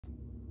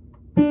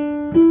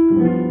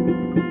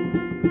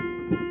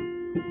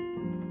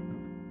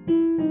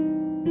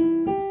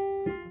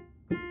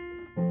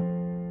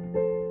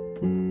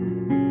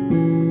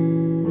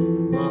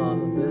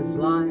Love is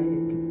like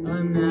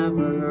a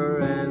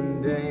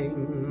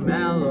never-ending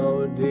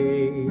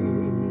melody.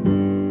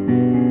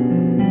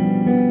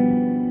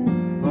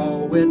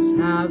 Poets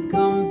have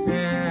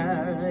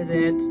compared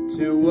it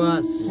to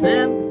a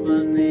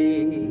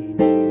symphony.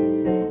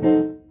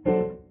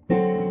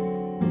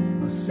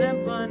 A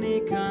symphony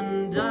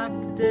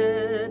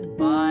conducted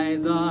by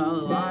the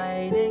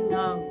lighting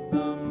of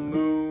the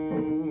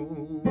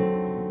moon.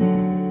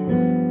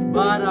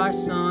 But our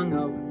song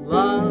of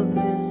love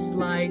is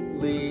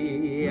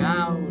slightly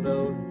out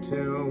of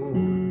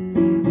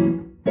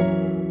tune.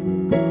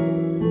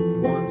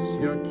 Once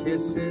your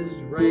kisses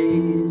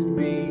raised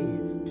me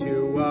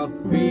to a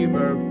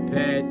fever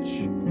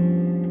pitch.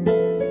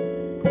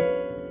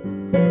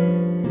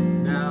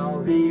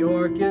 Now the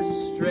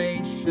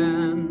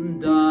orchestration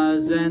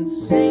doesn't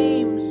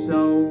seem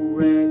so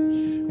rich.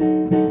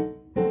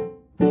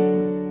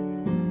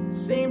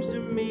 Seems to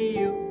me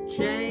you've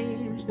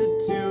changed the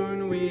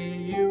tune we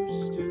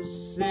used to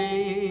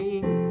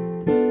sing.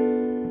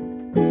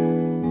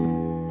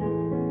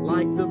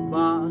 Like the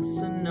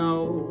bossa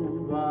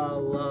nova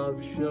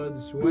love should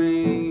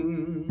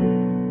swing.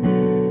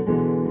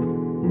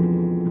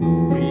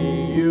 We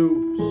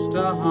used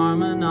to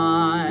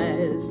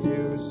harmonize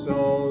two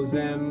souls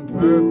in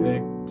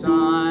perfect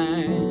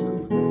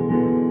time.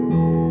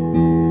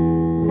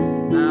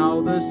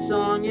 Now the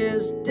song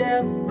is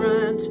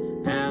different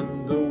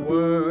and the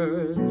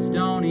words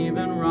don't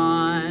even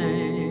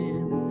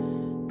rhyme.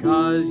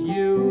 'Cause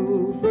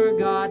you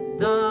forgot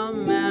the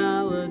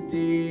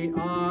melody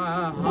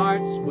our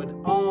hearts would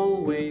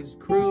always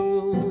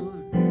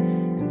croon.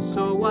 And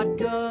so what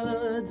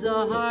good's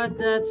a heart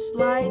that's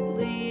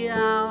slightly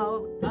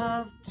out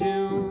of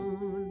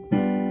tune?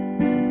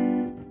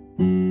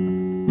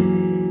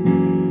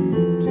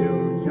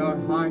 Tune your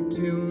heart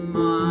to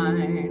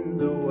mine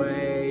the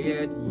way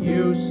it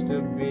used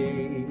to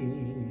be.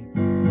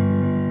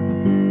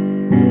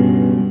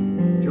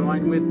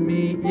 Join with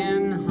me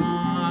in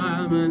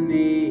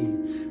harmony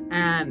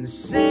and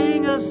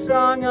sing a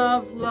song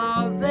of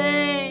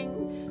loving.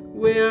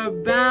 We're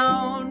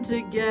bound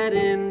to get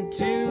in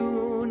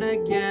tune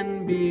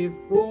again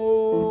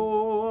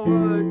before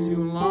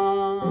too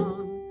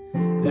long.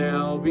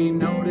 There'll be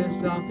no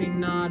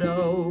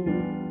desafinado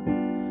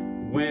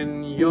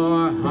when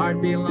your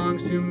heart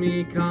belongs to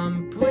me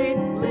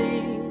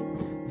completely.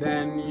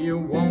 Then you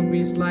won't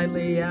be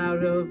slightly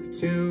out of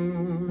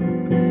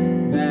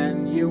tune.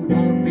 Then you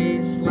won't be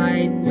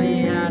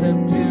slightly out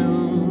of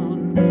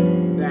tune.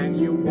 Then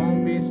you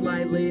won't be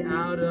slightly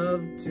out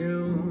of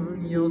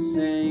tune. You'll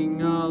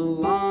sing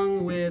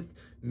along with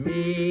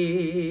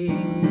me.